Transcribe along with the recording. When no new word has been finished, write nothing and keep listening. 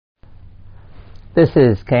This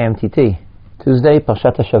is KMTT. Tuesday,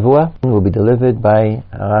 Parshat HaShavua will be delivered by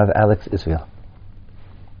Rav Alex Israel.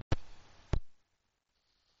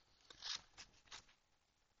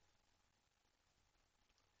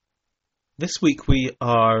 This week we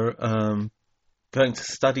are going to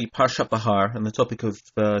study Parshat Bahar and the topic of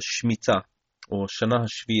Shemitah, or Shana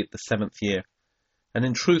HaShvi'it, the 7th year. And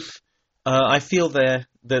in truth, I feel that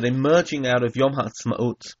emerging out of Yom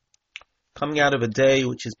HaAtzmaut, coming out of a day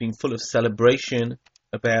which has been full of celebration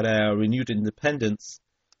about our renewed independence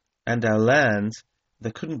and our land,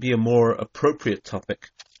 there couldn't be a more appropriate topic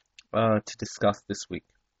to discuss this week.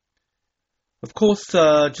 Of course,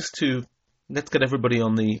 let's get everybody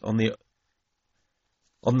on the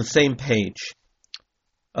same page.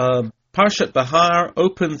 Parshat Bahar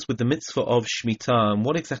opens with the mitzvah of Shemitah. And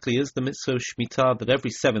what exactly is the mitzvah of Shemitah? That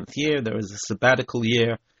every 7th year there is a sabbatical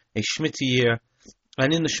year, a Shemitah year,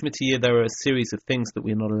 and in the Shemitah year there are a series of things that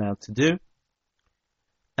we're not allowed to do.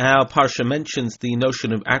 Our Parsha mentions the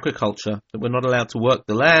notion of agriculture, that we're not allowed to work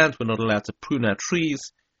the land, we're not allowed to prune our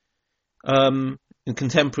trees. In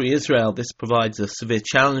contemporary Israel, this provides a severe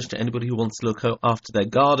challenge to anybody who wants to look after their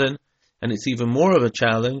garden, and it's even more of a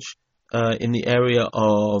challenge in the area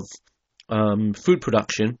of food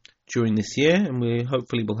production during this year, and we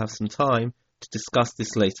hopefully will have some time to discuss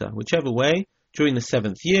this later. Whichever way, during the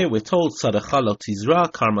 7th year, we're told, Tzaracha lo tizra,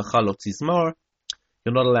 karmecha lo tizmar.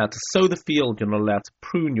 You're not allowed to sow the field, you're not allowed to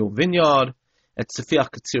prune your vineyard, et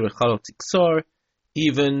sefiach ketzirecha lo tiksor.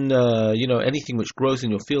 Even, anything which grows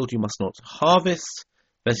in your field, you must not harvest.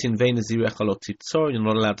 Vesin vein nazirecha lo titzor, you're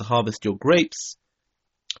not allowed to harvest your grapes.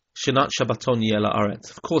 Shenat Shabbaton yela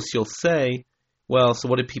aretz. Of course, you'll say, well, so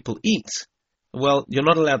what do people eat? Well, you're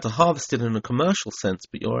not allowed to harvest it in a commercial sense,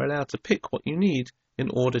 but you're allowed to pick what you need in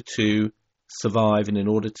order to survive and in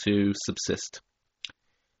order to subsist.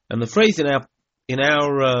 And the phrase in our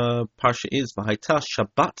parsha is V'haita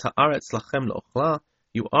Shabbat haaretz lachem le'ochla.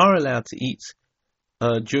 You are allowed to eat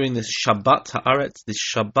during this Shabbat haaretz, this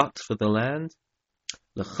Shabbat for the land.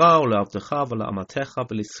 Lecha ule'avdecha v'le'amatecha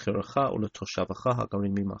v'lischerecha ule'toshavacha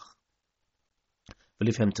hagarim mimach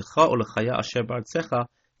v'livhemtecha ule'chaya asher ba'artzecha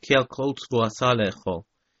ki al kol tzvuasa le'echol.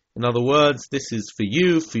 In other words, this is for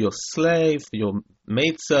you, for your slave, for your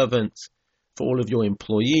maidservant, for all of your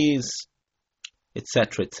employees,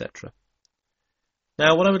 etc., etc.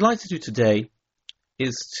 Now, what I would like to do today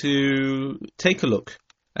is to take a look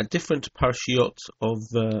at different parshiot of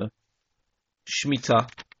Shemitah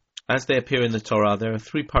as they appear in the Torah. There are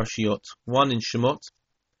 3 parshiot, one in Shemot,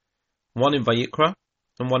 one in Vayikra,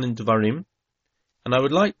 and one in Devarim. And I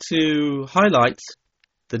would like to highlight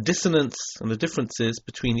the dissonance and the differences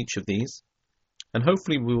between each of these. And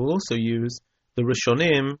hopefully we will also use the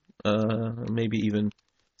Rishonim, maybe even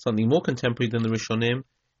something more contemporary than the Rishonim,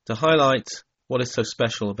 to highlight what is so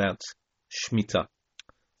special about Shemitah.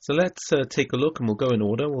 So let's take a look, and we'll go in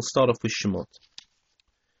order. We'll start off with Shemot.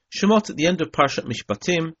 Shemot, at the end of Parshat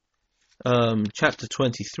Mishpatim, chapter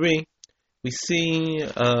 23, we see,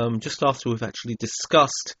 just after we've actually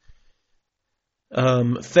discussed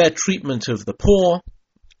fair treatment of the poor,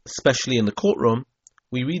 especially in the courtroom,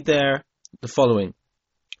 we read there the following.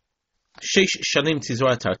 Sheish shanim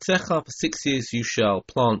tizra et artzecha, for 6 years you shall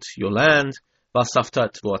plant your land, v'asafta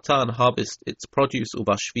et tvuata, and harvest its produce,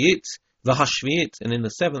 uvashvi'it, v'hashvi'it, and in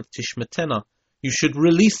the 7th, tishmetena, you should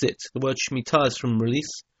release it. The word shmitah is from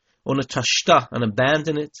release. Unatashta, and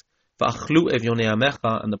abandon it. V'achlu ev yonei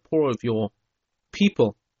amecha, and the poor of your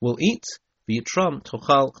people will eat. V'yitram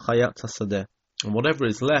tochal chayat hasadeh, and whatever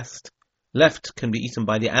is left can be eaten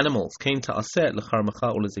by the animals. Kain ta'aseh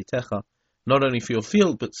lecharmecha ulezeitecha, not only for your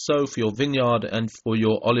field, but so for your vineyard and for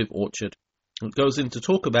your olive orchard. It goes in to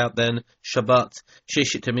talk about then Shabbat,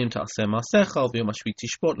 Sheshit Yamim ta'aseh ma'asecha, v'yom hashvi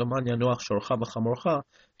tishbot l'man yanuach shorcha v'chamorcha,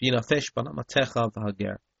 v'yinafesh banamatecha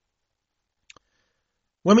v'hager.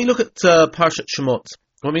 When we look at Parshat Shemot,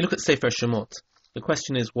 when we look at Sefer Shemot, the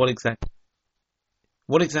question is, what exactly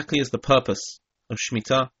is the purpose of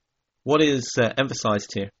Shemitah? What is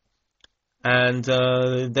emphasized here? And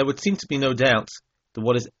there would seem to be no doubt that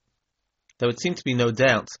what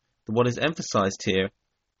is emphasized here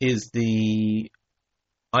is the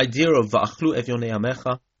idea of Va'achlu ev yonei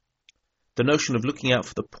amecha, the notion of looking out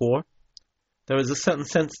for the poor. There is a certain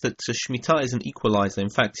sense that Shemitah is an equalizer. In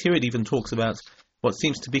fact, here it even talks about what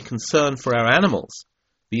seems to be concern for our animals.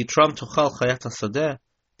 V'yitram tochal chayat hasadeh.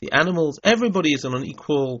 The animals, everybody is on an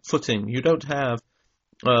equal footing. You don't have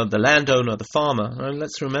the landowner, the farmer. And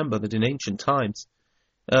let's remember that in ancient times,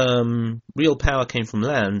 real power came from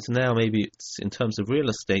land. Now maybe it's in terms of real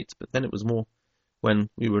estate, but then it was more when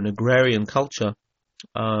we were an agrarian culture.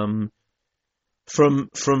 From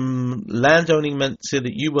landowning meant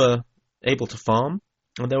that you were able to farm,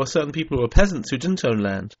 and there were certain people who were peasants who didn't own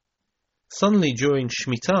land. Suddenly, during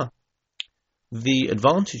Shemitah, the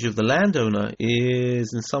advantage of the landowner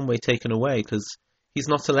is in some way taken away because he's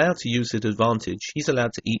not allowed to use his advantage. He's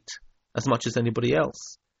allowed to eat as much as anybody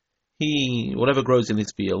else. Whatever grows in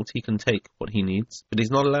his field, he can take what he needs, but he's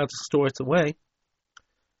not allowed to store it away.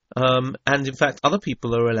 And in fact, other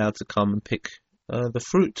people are allowed to come and pick the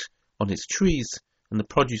fruit on his trees and the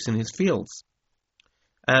produce in his fields.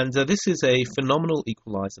 And this is a phenomenal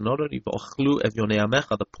equalizer. Not only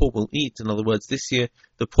the poor will eat, in other words, this year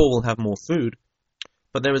the poor will have more food,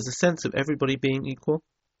 but there is a sense of everybody being equal.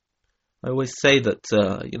 I always say that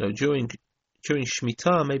during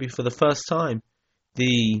Shemitah, maybe for the first time,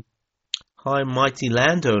 the high mighty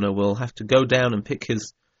landowner will have to go down and pick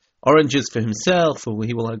his oranges for himself, or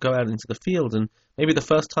he will go out into the field, and maybe the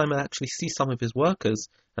first time I'll actually see some of his workers,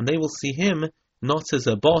 and they will see him not as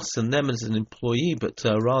a boss and them as an employee, but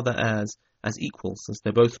rather as equals, as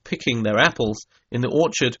they're both picking their apples in the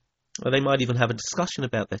orchard. Or they might even have a discussion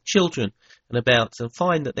about their children and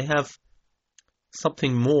find that they have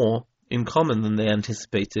something more in common than they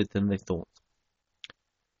anticipated, than they thought.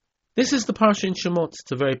 This is the parsha in Shemot.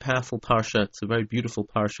 It's a very powerful parsha. It's a very beautiful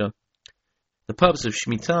parsha. The purpose of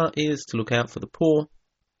Shemitah is to look out for the poor.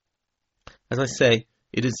 As I say,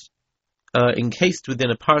 it is encased within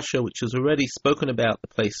a parsha which has already spoken about the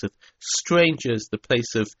place of strangers, the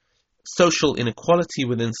place of social inequality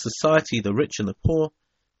within society, the rich and the poor.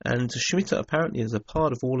 And Shemitah apparently is a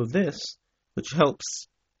part of all of this, which helps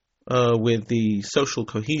with the social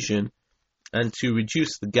cohesion and to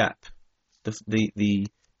reduce the gap, the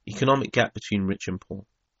economic gap between rich and poor.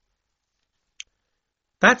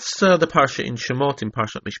 That's the parsha in Shemot, in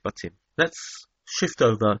Parshat Mishpatim. Let's shift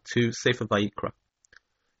over to Sefer Vayikra.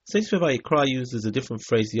 Sefer Vayikra uses a different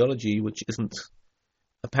phraseology which isn't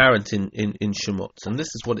apparent in Shemot. And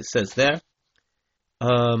this is what it says there.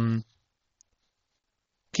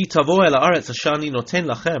 Ki tavo el haaretz asher ani noten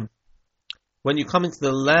lachem. When you come into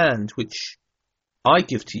the land which I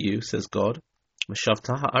give to you, says God,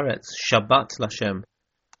 Meshavta haaretz Shabbat Lashem.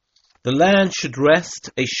 The land should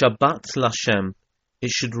rest a Shabbat Lashem. It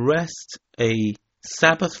should rest a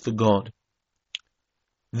Sabbath for God.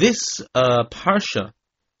 This parsha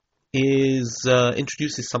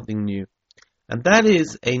introduces something new, and that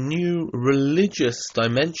is a new religious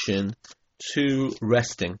dimension to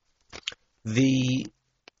resting. The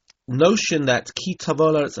notion that Ki tavo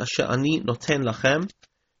el haaretz asher ani noten lachem,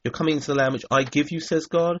 you're coming into the land which I give you, says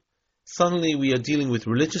God. Suddenly we are dealing with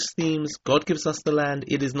religious themes. God gives us the land,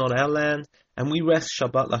 it is not our land, and we rest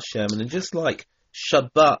Shabbat Lashem. And just like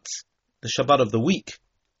Shabbat, the Shabbat of the week,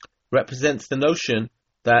 represents the notion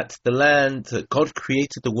that the land, that God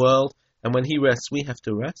created the world, and when He rests, we have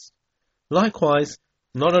to rest. Likewise,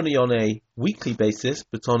 not only on a weekly basis,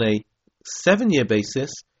 but on a 7-year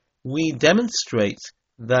basis, we demonstrate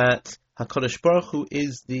that HaKadosh Baruch Hu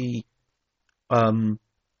is the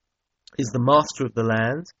master of the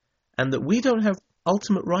land, and that we don't have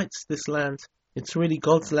ultimate rights to this land. It's really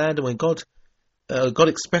God's land, and when God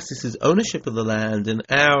expresses His ownership of the land, and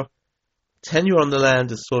our tenure on the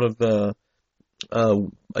land is sort of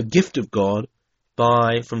a gift of God,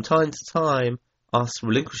 by from time to time us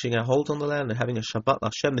relinquishing our hold on the land and having a Shabbat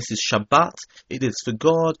Hashem. This is Shabbat. It is for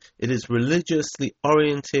God. It is religiously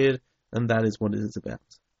oriented, and that is what it is about.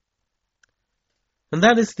 And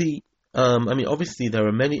that is obviously there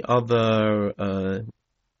are many other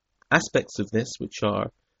aspects of this which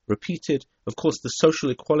are repeated. Of course, the social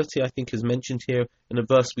equality, I think, is mentioned here in a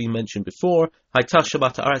verse we mentioned before. Hayta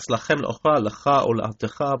Shabbat haaretz lachem le'ochel lecha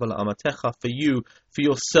u'le'avdecha ve'le'amatecha, for you, for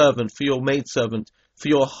your servant, for your maidservant, for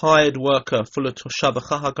your hired worker, for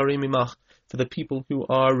l'toshavecha hagarim imach, for the people who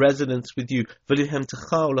are residents with you.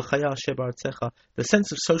 V'lihemtecha u'lechaya asher ba'artzecha. The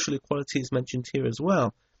sense of social equality is mentioned here as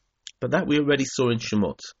well, but that we already saw in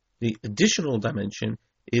Shemot. The additional dimension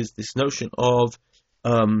is this notion of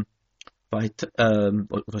Shana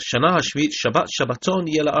Hashvit, Shabbat Shabbaton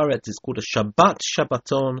Yeh La'aretz is called a Shabbat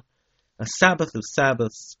Shabbaton, a Sabbath of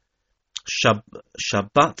Sabbaths,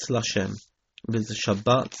 Shabbat Lashem. It is a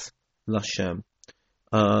Shabbat Lashem.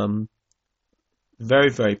 Very,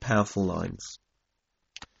 very powerful lines.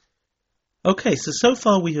 Okay, so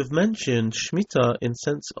far we have mentioned Shemitah in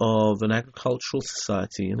sense of an agricultural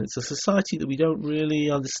society, and it's a society that we don't really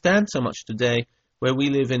understand so much today, where we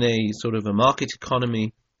live in a sort of a market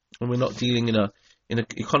economy, and we're not dealing in an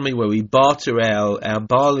economy where we barter our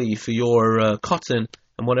barley for your cotton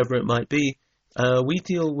and whatever it might be. We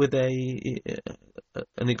deal with an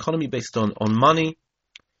economy based on money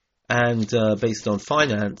and based on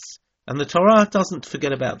finance, and the Torah doesn't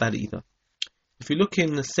forget about that either. If you look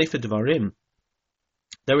in the Sefer Devarim,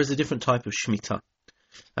 there is a different type of Shemitah.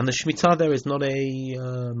 And the Shemitah there is not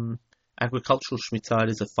a agricultural Shemitah, it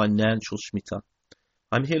is a financial Shemitah.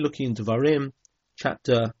 I'm here looking in Devarim,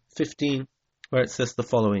 chapter 15, where it says the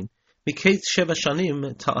following. Miketz Sheva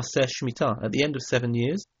Shanim Ta'aseh Shemitah. At the end of 7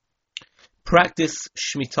 years, practice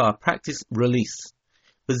Shemitah, practice release.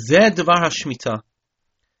 V'zeh Devar HaShemitah.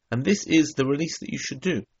 And this is the release that you should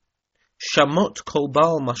do. Shamot Kol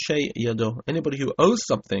Baal Mashei Yado. Anybody who owes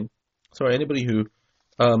something, anybody who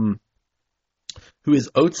is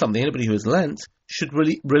owed something, anybody who has lent, should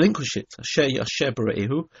relinquish it.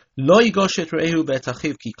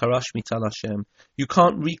 You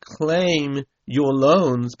can't reclaim your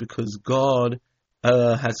loans because God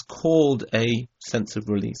has called a sense of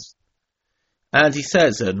release. And he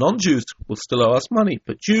says, non-Jews will still owe us money,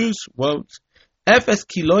 but Jews won't. So that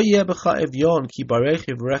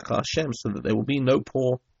there will be no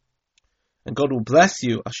poor. And God will bless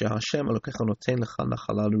you in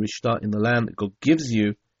the land that God gives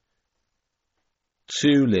you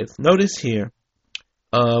to live. Notice here,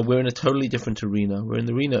 we're in a totally different arena. We're in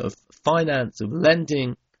the arena of finance, of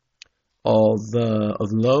lending, of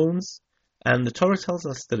loans. And the Torah tells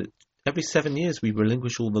us that every 7 years we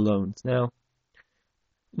relinquish all the loans. Now,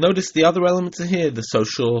 notice the other elements are here. The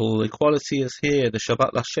social equality is here. The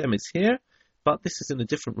Shabbat Lashem is here. But this is in a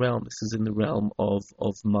different realm. This is in the realm of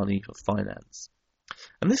money, of finance.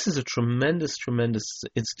 And this is a tremendous, tremendous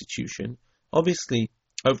institution. Obviously,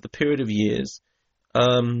 over the period of years,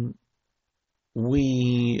 there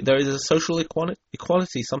is a social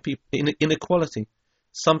equality. Some people inequality.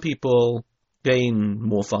 Some people gain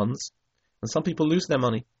more funds, and some people lose their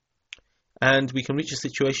money. And we can reach a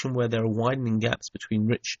situation where there are widening gaps between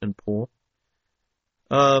rich and poor.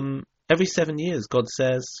 Every 7 years, God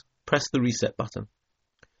says, press the reset button.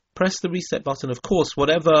 Press the reset button. Of course,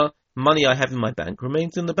 whatever money I have in my bank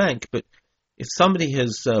remains in the bank. But if somebody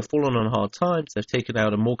has fallen on hard times, they've taken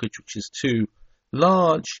out a mortgage which is too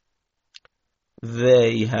large,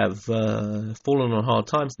 they have fallen on hard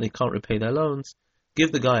times and they can't repay their loans,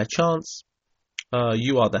 give the guy a chance.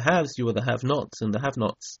 You are the haves, you are the have-nots, and the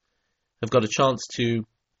have-nots have got a chance to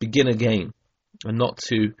begin again and not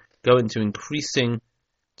to go into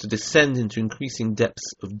to descend into increasing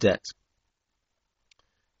depths of debt.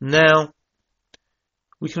 Now,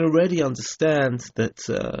 we can already understand that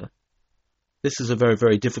this is a very,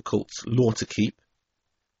 very difficult law to keep.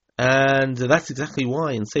 And that's exactly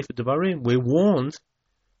why in Sefer Devarim we're warned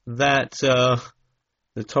that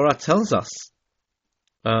the Torah tells us,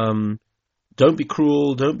 don't be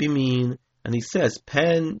cruel, don't be mean. And he says,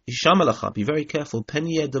 Pen Ishamalacha, be very careful. Pen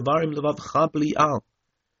yeh Devarim levavcha bli al.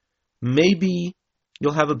 Maybe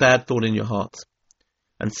you'll have a bad thought in your heart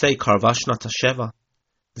and say, Karva Shnat HaSheva,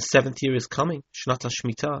 the 7th year is coming, Shnat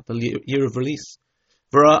HaShemitah, the year of release.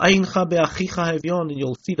 And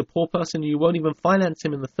you'll see the poor person, you won't even finance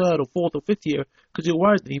him in the 3rd or 4th or 5th year because you're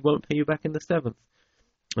worried that he won't pay you back in the 7th.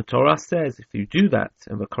 The Torah says, if you do that,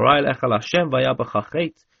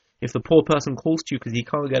 if the poor person calls to you because he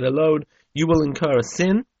can't get a loan, you will incur a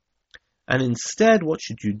sin. And instead, what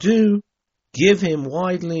should you do? Give him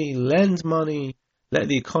widely, lend money, let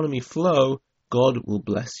the economy flow. God will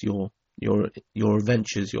bless your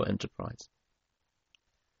ventures, your enterprise.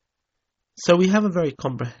 So we have a very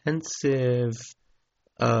comprehensive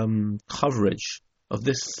coverage of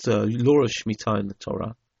this law of Shemitah in the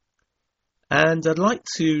Torah. And I'd like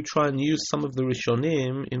to try and use some of the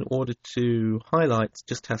Rishonim in order to highlight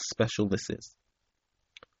just how special this is.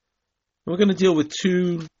 We're going to deal with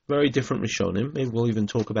 2 very different Rishonim. Maybe we'll even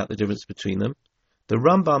talk about the difference between them. The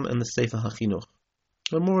Rambam and the Sefer HaChinuch.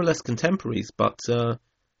 They're more or less contemporaries, but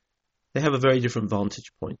they have a very different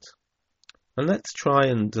vantage point. And let's try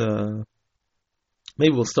and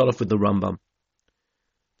maybe we'll start off with the Rambam.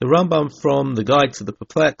 The Rambam from the Guide to the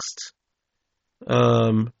Perplexed,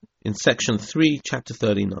 in section 3, chapter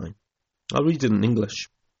 39. I'll read it in English.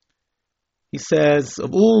 He says,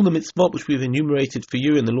 of all the mitzvot which we have enumerated for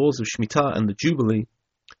you in the laws of Shemitah and the Jubilee,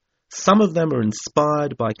 some of them are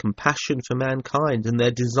inspired by compassion for mankind, and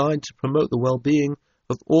they're designed to promote the well-being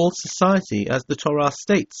of all society, as the Torah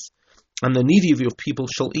states, and the needy of your people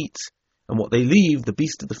shall eat, and what they leave, the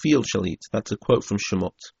beast of the field shall eat. That's a quote from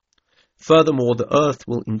Shemot. Furthermore, the earth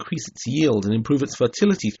will increase its yield and improve its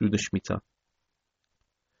fertility through the Shemitah.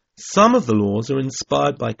 Some of the laws are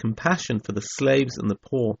inspired by compassion for the slaves and the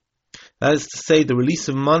poor. That is to say, the release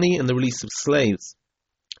of money and the release of slaves.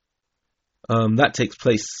 That takes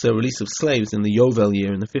place, release of slaves in the Yovel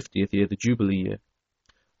year, in the 50th year, the Jubilee year.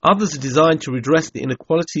 Others are designed to redress the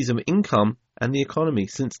inequalities of income and the economy.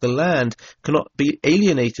 Since the land cannot be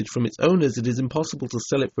alienated from its owners, it is impossible to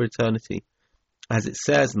sell it for eternity. As it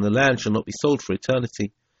says, and the land shall not be sold for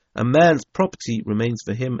eternity. A man's property remains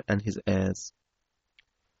for him and his heirs.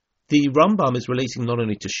 The Rambam is relating not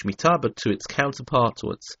only to Shemitah, but to its counterpart,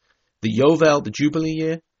 or its the Yovel, the Jubilee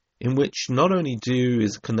year, in which not only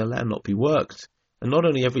can the land not be worked, and not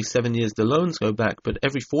only every 7 years the loans go back, but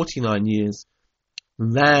every 49 years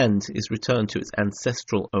land is returned to its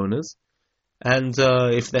ancestral owners. And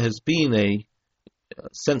if there has been a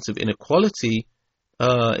sense of inequality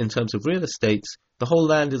in terms of real estate, the whole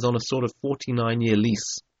land is on a sort of 49-year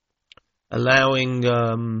lease, allowing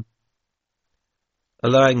a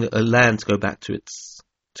land to go back to its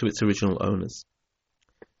original owners.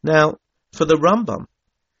 Now, for the Rambam,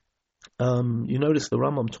 you notice the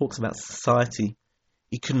Rambam talks about society,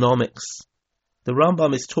 economics. The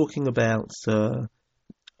Rambam is talking about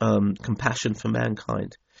compassion for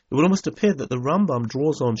mankind. It would almost appear that the Rambam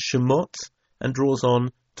draws on Shemot and draws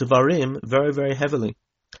on Devarim very, very heavily.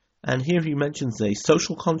 And here he mentions a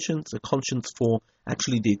social conscience, a conscience for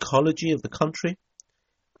actually the ecology of the country.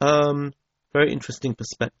 Very interesting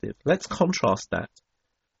perspective. Let's contrast that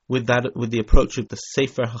with the approach of the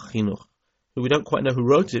Sefer HaChinuch, who we don't quite know who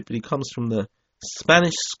wrote it, but he comes from the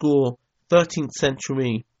Spanish school, 13th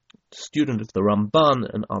century student of the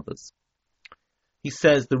Ramban and others. He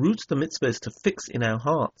says the root of the mitzvah is to fix in our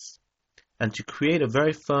hearts and to create a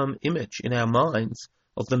very firm image in our minds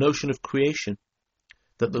of the notion of creation.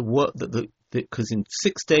 Because in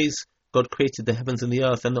 6 days God created the heavens and the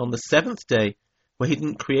earth, and on the seventh day, where He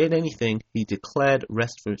didn't create anything, He declared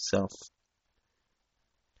rest for Himself.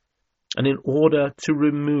 And in order to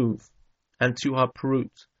remove and to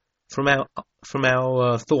uproot from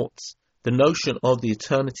our thoughts the notion of the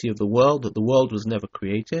eternity of the world, that the world was never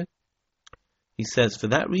created, he says, for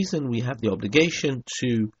that reason we have the obligation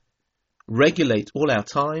to regulate all our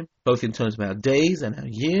time, both in terms of our days and our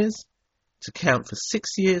years, to count for 6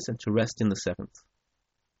 years and to rest in the seventh.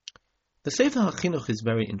 The Sefer HaChinuch is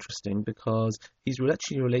very interesting because he's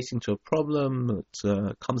actually relating to a problem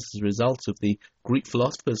that comes as a result of the Greek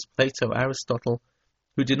philosophers, Plato, Aristotle,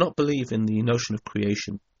 who did not believe in the notion of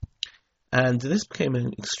creation. And this became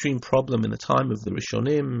an extreme problem in the time of the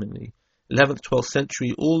Rishonim, in the 11th, 12th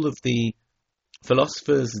century. All of the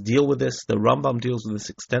philosophers deal with this. The Rambam deals with this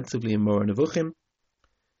extensively in Moreh Nevuchim.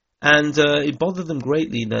 And it bothered them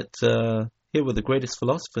greatly that here were the greatest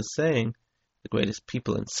philosophers saying, the greatest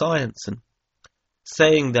people in science, and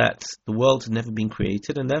saying that the world had never been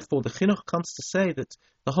created, and therefore the Chinuch comes to say that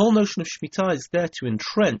the whole notion of Shemitah is there to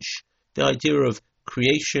entrench the idea of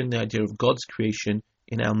creation, the idea of God's creation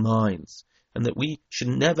in our minds, and that we should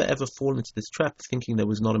never ever fall into this trap of thinking there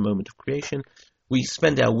was not a moment of creation. We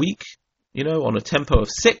spend our week, on a tempo of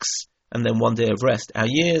 6, and then 1 day of rest. Our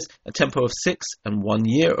years, a tempo of 6 and 1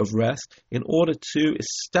 year of rest, in order to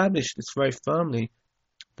establish this very firmly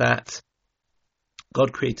that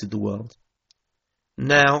God created the world.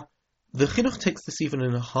 Now, the Chinuch takes this even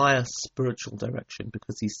in a higher spiritual direction,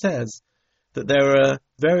 because he says that there are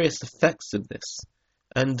various effects of this.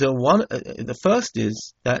 And the first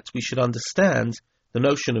is that we should understand the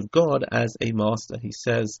notion of God as a master. He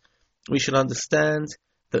says we should understand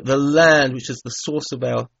that the land, which is the source of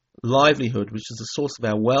our livelihood, which is the source of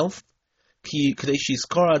our wealth,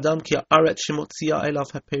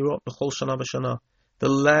 the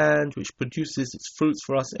land which produces its fruits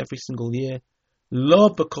for us every single year,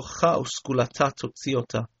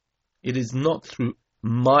 it is not through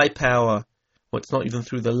my power, or it's not even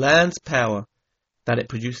through the land's power, that it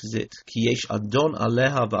produces it.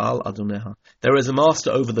 There is a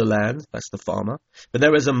master over the land, that's the farmer, but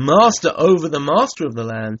there is a master over the master of the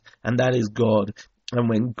land, and that is God. And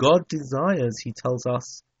when God desires, He tells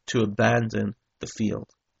us to abandon the field.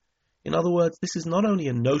 In other words, this is not only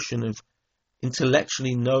a notion of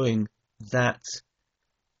intellectually knowing that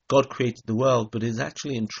God created the world, but is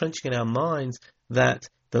actually entrenching in our minds that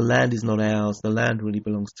the land is not ours, the land really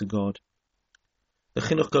belongs to God. The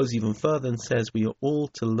Chinuch goes even further and says we are all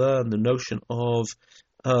to learn the notion of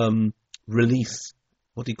release,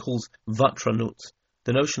 what he calls vatranut,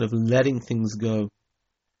 the notion of letting things go,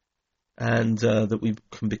 and that we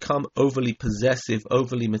can become overly possessive,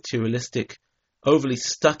 overly materialistic, overly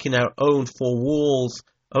stuck in our own four walls,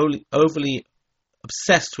 overly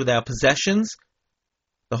obsessed with our possessions.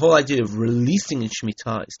 The whole idea of releasing in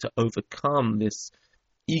Shemitah is to overcome this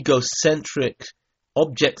egocentric,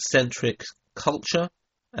 object-centric culture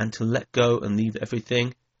and to let go and leave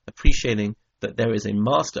everything, appreciating that there is a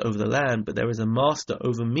master over the land, but there is a master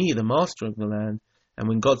over me, the master of the land, and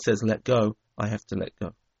when God says let go, I have to let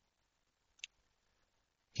go.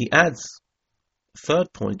 He adds a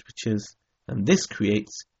third point, which is, and this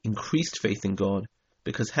creates increased faith in God,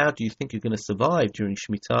 Because how do you think you're going to survive during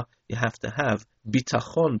Shemitah? You have to have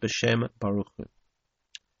bitachon b'shem Baruch Hu.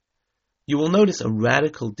 You will notice a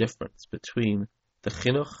radical difference between the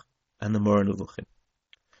Chinuch and the Moreh Nevuchim.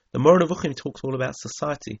 The Moreh Nevuchim talks all about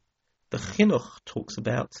society. The Chinuch talks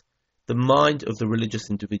about the mind of the religious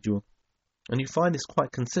individual. And you find this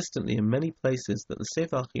quite consistently in many places, that the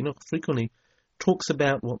Sefer Chinuch frequently talks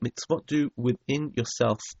about what mitzvot do within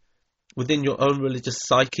yourself, within your own religious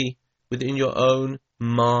psyche, within your own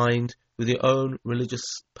mind, with your own religious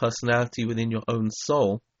personality, within your own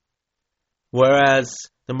soul. Whereas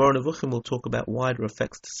the Moreh Nevuchim will talk about wider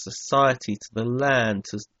effects to society, to the land.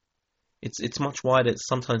 It's much wider. It's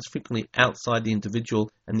sometimes frequently outside the individual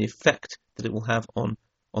and the effect that it will have on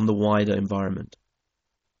the wider environment.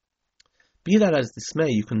 Be that as this may,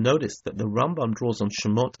 you can notice that the Rambam draws on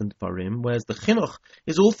Shemot and Dvarim, whereas the Chinuch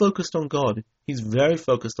is all focused on God. He's very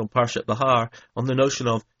focused on Parshat Bahar, on the notion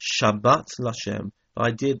of Shabbat Lashem, the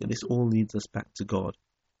idea that this all leads us back to God.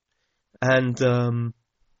 And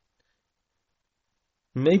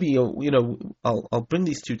maybe I'll bring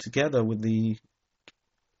these two together with the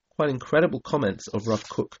quite incredible comments of Rav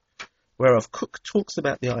Kook, where Rav Kook talks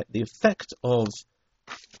about the effect of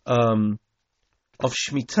Shemitah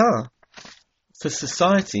for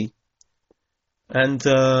society. And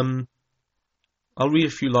I'll read a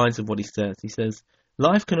few lines of what he says. He says,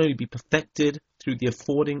 life can only be perfected through the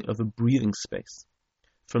affording of a breathing space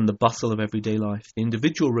from the bustle of everyday life. The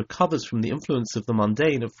individual recovers from the influence of the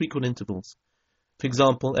mundane at frequent intervals. For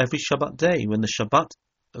example, every Shabbat day when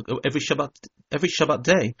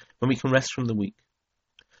we can rest from the week.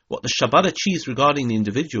 What the Shabbat achieves regarding the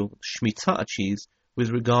individual, Shemitah achieves with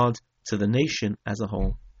regard to the nation as a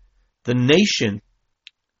whole. The nation,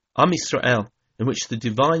 Am Yisrael, in which the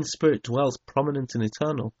divine spirit dwells prominent and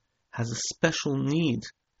eternal, has a special need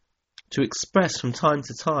to express from time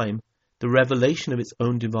to time the revelation of its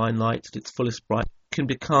own divine light at its fullest brightness. Can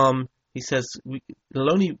become, he says,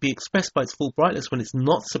 it'll only be expressed by its full brightness when it's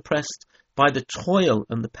not suppressed by the toil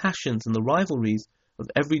and the passions and the rivalries of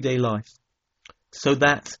everyday life. So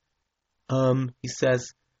that, he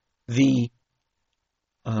says, the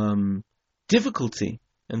difficulty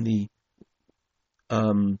and the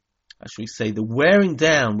the wearing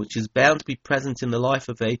down which is bound to be present in the life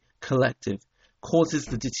of a collective causes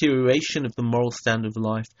the deterioration of the moral standard of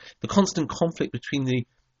life, the constant conflict between the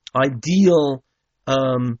ideal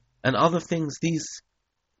and other things. These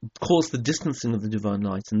cause the distancing of the divine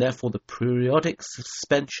light, and therefore the periodic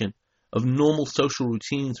suspension of normal social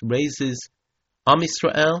routines raises Am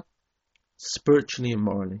Yisrael spiritually and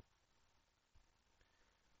morally.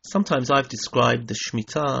 Sometimes I've described the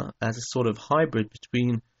Shemitah as a sort of hybrid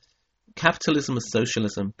between capitalism and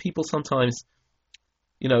socialism. People sometimes,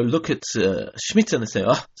 look at Shemitah and they say,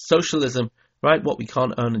 socialism, right? What, we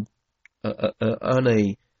can't earn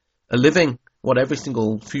a living? What, every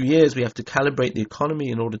single few years we have to calibrate the economy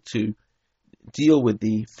in order to deal with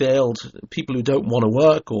the failed people who don't want to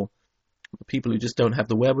work, or people who just don't have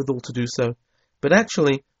the wherewithal to do so. But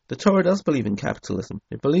actually, the Torah does believe in capitalism.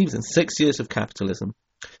 It believes in 6 years of capitalism.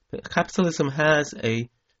 But capitalism has a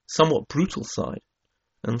somewhat brutal side,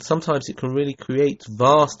 and sometimes it can really create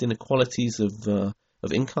vast inequalities of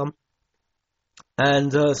income,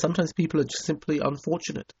 and sometimes people are just simply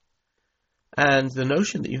unfortunate. And the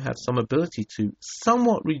notion that you have some ability to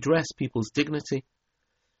somewhat redress people's dignity,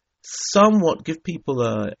 somewhat give people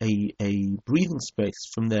a breathing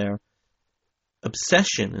space from their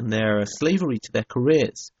obsession and their slavery to their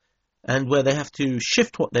careers, and where they have to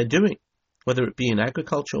shift what they're doing, whether it be in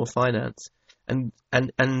agriculture or finance, and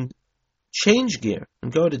change gear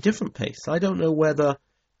and go at a different pace. I don't know whether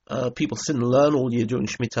people sit and learn all year during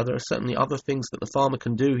Shemitah. There are certainly other things that the farmer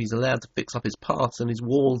can do. He's allowed to fix up his paths and his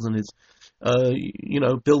walls and his,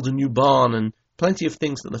 build a new barn, and plenty of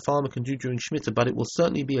things that the farmer can do during Shemitah, but it will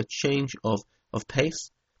certainly be a change of pace,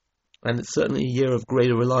 and it's certainly a year of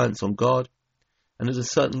greater reliance on God, and it is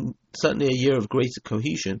certainly a year of greater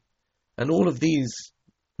cohesion. And all of these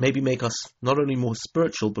maybe make us not only more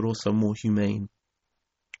spiritual, but also more humane.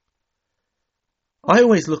 I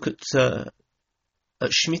always look at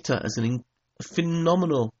Shemitah as a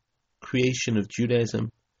phenomenal creation of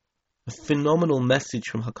Judaism, a phenomenal message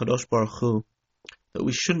from HaKadosh Baruch Hu, that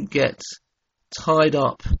we shouldn't get tied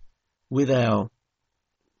up with our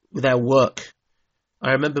work.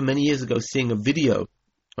 I remember many years ago seeing a video,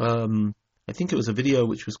 I think it was a video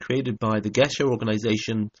which was created by the Gesher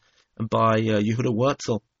organization and by Yehuda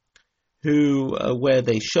Wurtzel, where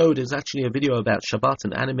they showed, it was actually a video about Shabbat,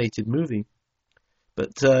 an animated movie.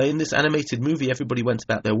 But in this animated movie, everybody went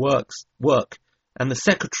about their work, and the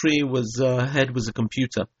secretary head was a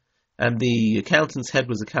computer, and the accountant's head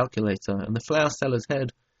was a calculator, and the flower seller's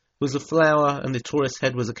head was a flower, and the tourist's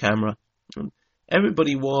head was a camera. And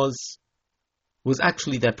everybody was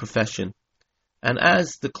actually their profession. And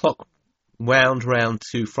as the clock wound round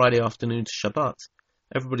to Friday afternoon to Shabbat,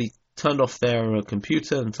 everybody turned off their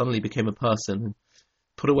computer and suddenly became a person, and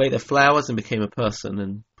put away their flowers and became a person,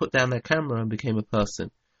 and put down their camera and became a person.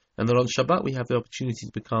 And then on Shabbat we have the opportunity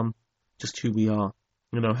to become just who we are.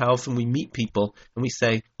 How often we meet people and we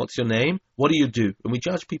say, "What's your name? What do you do?" And we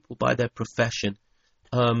judge people by their profession.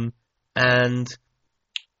 And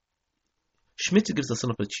Shemitah gives us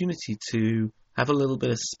an opportunity to have a little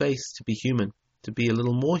bit of space to be human, to be a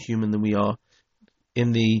little more human than we are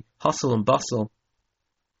in the hustle and bustle,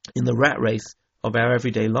 in the rat race of our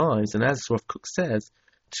everyday lives. And as Rav Kook says,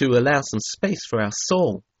 to allow some space for our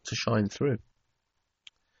soul to shine through.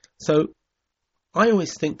 So I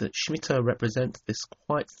always think that Shemitah represents this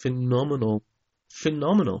quite phenomenal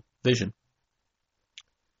vision.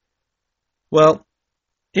 Well,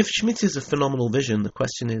 if Shemitah is a phenomenal vision, the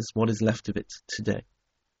question is, what is left of it today?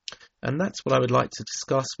 And that's what I would like to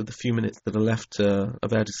discuss with the few minutes that are left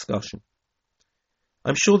of our discussion.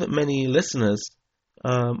 I'm sure that many listeners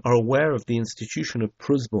are aware of the institution of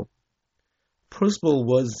Pruzbul. Pruzbul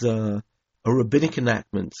was a rabbinic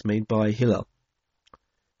enactment made by Hillel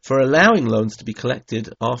for allowing loans to be collected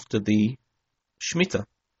after the Shemitah.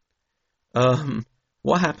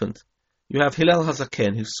 What happened? You have Hillel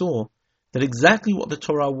Hazaken, who saw that exactly what the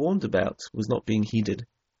Torah warned about was not being heeded.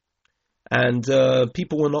 And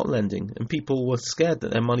people were not lending, and people were scared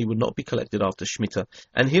that their money would not be collected after Shemitah.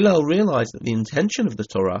 And Hillel realized that the intention of the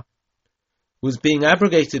Torah was being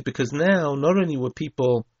abrogated, because now not only were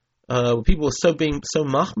people were so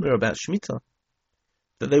machmir about Shemitah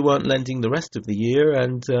that they weren't lending the rest of the year,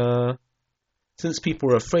 and since people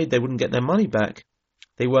were afraid they wouldn't get their money back,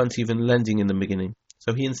 they weren't even lending in the beginning.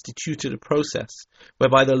 So he instituted a process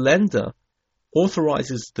whereby the lender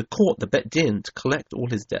authorizes the court, the Bet Din, to collect all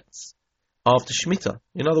his debts after Shemitah.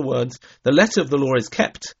 In other words, the letter of the law is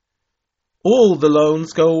kept. All the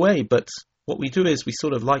loans go away, but what we do is we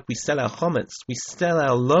sell our chametz, we sell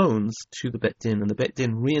our loans to the Bet Din, and the Bet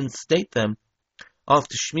Din reinstate them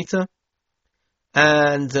after Shemitah,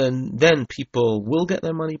 and then people will get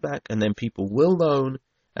their money back, and then people will loan,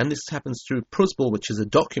 and this happens through Pruzbul, which is a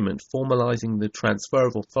document formalizing the transfer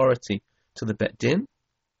of authority to the Bet Din.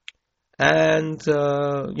 And,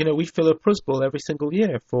 we fill a Pruzbul every single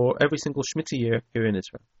year for every single Shemitah year here in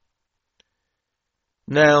Israel.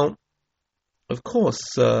 Now, of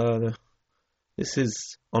course, this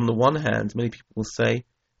is, on the one hand, many people will say,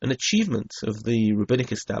 an achievement of the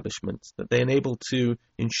rabbinic establishment, that they enabled to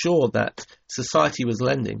ensure that society was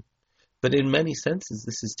lending. But in many senses,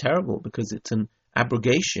 this is terrible, because it's an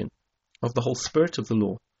abrogation of the whole spirit of the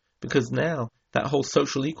law. Because now, that whole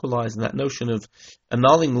social equalizer, that notion of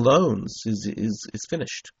annulling loans is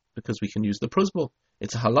finished, because we can use the Pruzbul.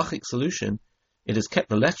 It's a halachic solution. It has kept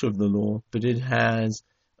the letter of the law, but it has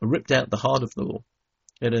ripped out the heart of the law.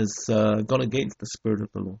 It has gone against the spirit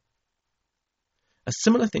of the law. A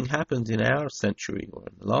similar thing happened in our century, or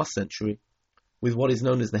in the last century, with what is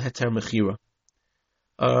known as the Heter Mechira.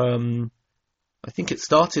 I think it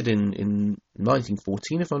started in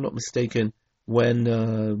 1914, if I'm not mistaken, when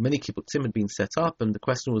many kibbutzim had been set up, and the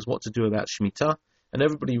question was what to do about Shemitah, and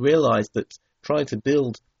everybody realized that trying to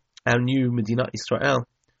build our new Medinat Yisrael,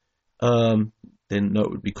 they didn't know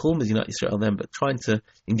it would be called Medinat Yisrael then, but trying to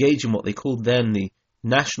engage in what they called then the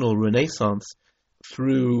national renaissance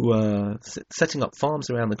through setting up farms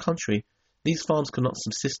around the country. These farms could not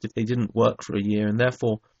subsist if they didn't work for a year, and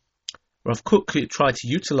therefore Rav Kook tried to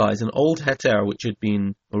utilize an old heter which had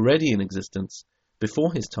been already in existence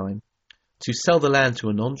before his time to sell the land to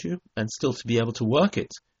a non-Jew and still to be able to work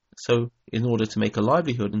it, so in order to make a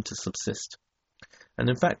livelihood and to subsist. And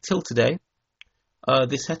in fact, till today,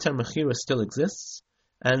 this heter mechira still exists,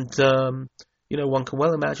 and one can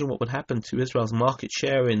well imagine what would happen to Israel's market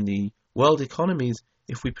share in the world economies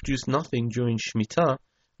if we produced nothing during Shemitah.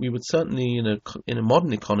 We would certainly, in a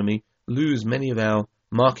modern economy, lose many of our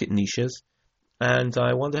market niches, and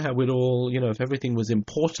I wonder how we'd all, if everything was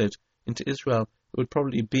imported into Israel, it would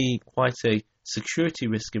probably be quite a security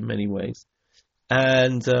risk in many ways.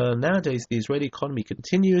 And nowadays, the Israeli economy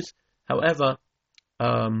continues. However,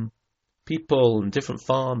 people in different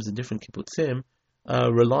farms and different kibbutzim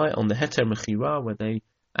rely on the heter mechira, where they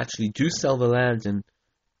actually do sell the land, and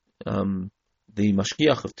the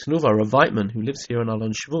mashgiach of Tenuva, Rav Weitman, who lives here in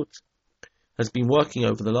Alon Shvut, has been working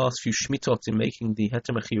over the last few Shmitot in making the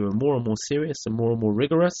heter mechira more and more serious and more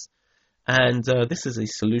rigorous, and this is a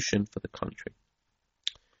solution for the country.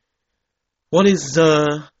 What is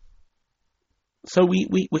So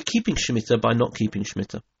we're keeping Shemitah by not keeping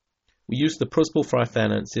Shemitah. We use the Prusbul for our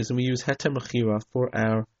finances, and we use Heter Mechira for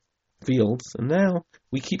our fields, and now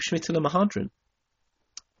we keep Shemitah Lemahadrin.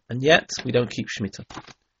 And yet, we don't keep Shemitah.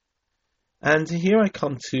 And here I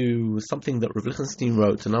come to something that Rav Lichtenstein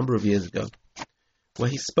wrote a number of years ago, where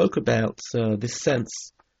he spoke about this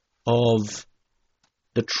sense of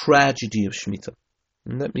the tragedy of Shemitah.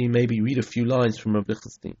 And let me maybe read a few lines from Rav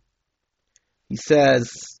Lichtenstein. He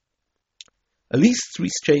says, at least three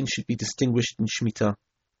strains should be distinguished in Shemitah.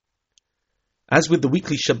 As with the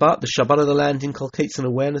weekly Shabbat, the Shabbat of the land inculcates an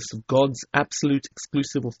awareness of God's absolute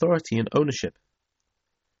exclusive authority and ownership.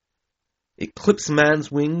 It clips man's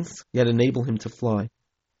wings, yet enable him to fly.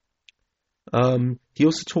 He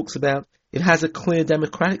also talks about it has a clear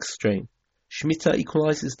democratic strain. Shemitah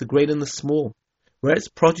equalizes the great and the small. Where its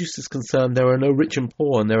produce is concerned, there are no rich and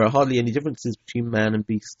poor, and there are hardly any differences between man and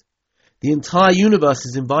beast. The entire universe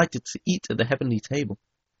is invited to eat at the heavenly table.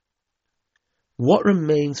 What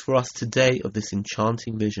remains for us today of this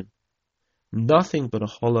enchanting vision? Nothing but a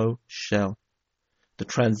hollow shell. The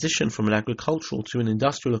transition from an agricultural to an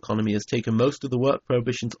industrial economy has taken most of the work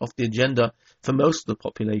prohibitions off the agenda for most of the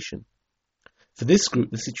population. For this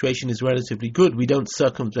group, the situation is relatively good. We don't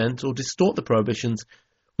circumvent or distort the prohibitions.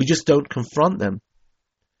 We just don't confront them.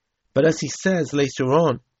 But as he says later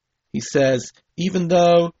on, he says, even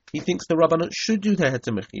though he thinks the Rabbanut should do the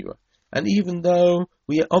Heter Mechira, and even though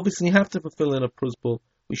we obviously have to fulfill in a Prusbul,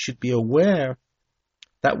 we should be aware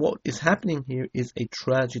that what is happening here is a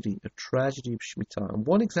tragedy of Shemitah. And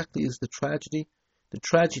what exactly is the tragedy? The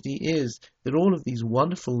tragedy is that all of these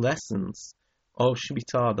wonderful lessons of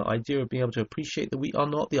Shemitah, the idea of being able to appreciate that we are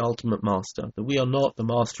not the ultimate master, that we are not the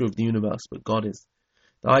master of the universe, but God is.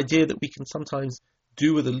 The idea that we can sometimes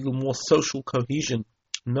do with a little more social cohesion,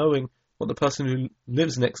 knowing what the person who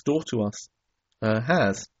lives next door to us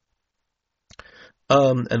has,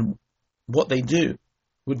 and what they do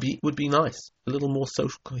would be nice. A little more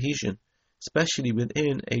social cohesion, especially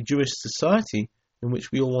within a Jewish society in which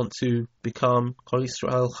we all want to become Kol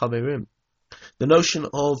Yisrael Chaverim. The notion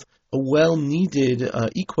of a well-needed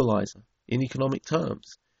equalizer in economic terms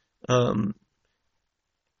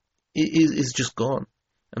is just gone.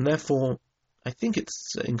 And therefore, I think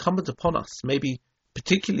it's incumbent upon us, maybe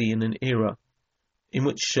particularly in an era in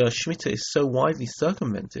which Shemitah is so widely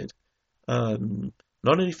circumvented,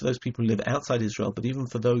 not only for those people who live outside Israel, but even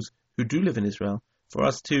for those who do live in Israel, for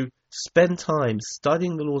us to spend time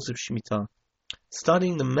studying the laws of Shemitah,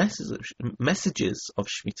 studying the messages of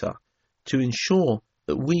Shemitah, to ensure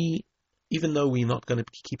that we, even though we're not going to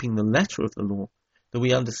be keeping the letter of the law, that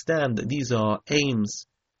we understand that these are aims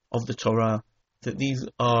of the Torah, that these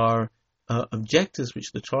are objectives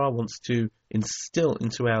which the Torah wants to instill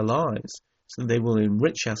into our lives, so that they will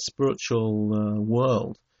enrich our spiritual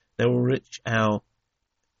world, they will enrich our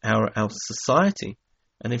society.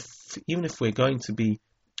 And even if we're going to be,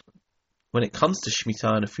 when it comes to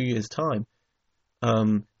Shemitah in a few years' time,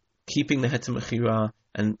 keeping the Heter Mechira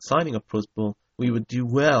and signing a Prusbul, we would do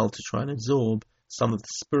well to try and absorb some of the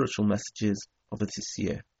spiritual messages of this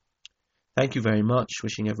year. Thank you very much.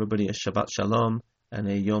 Wishing everybody a Shabbat Shalom and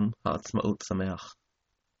a Yom HaAtzmaut Sameach.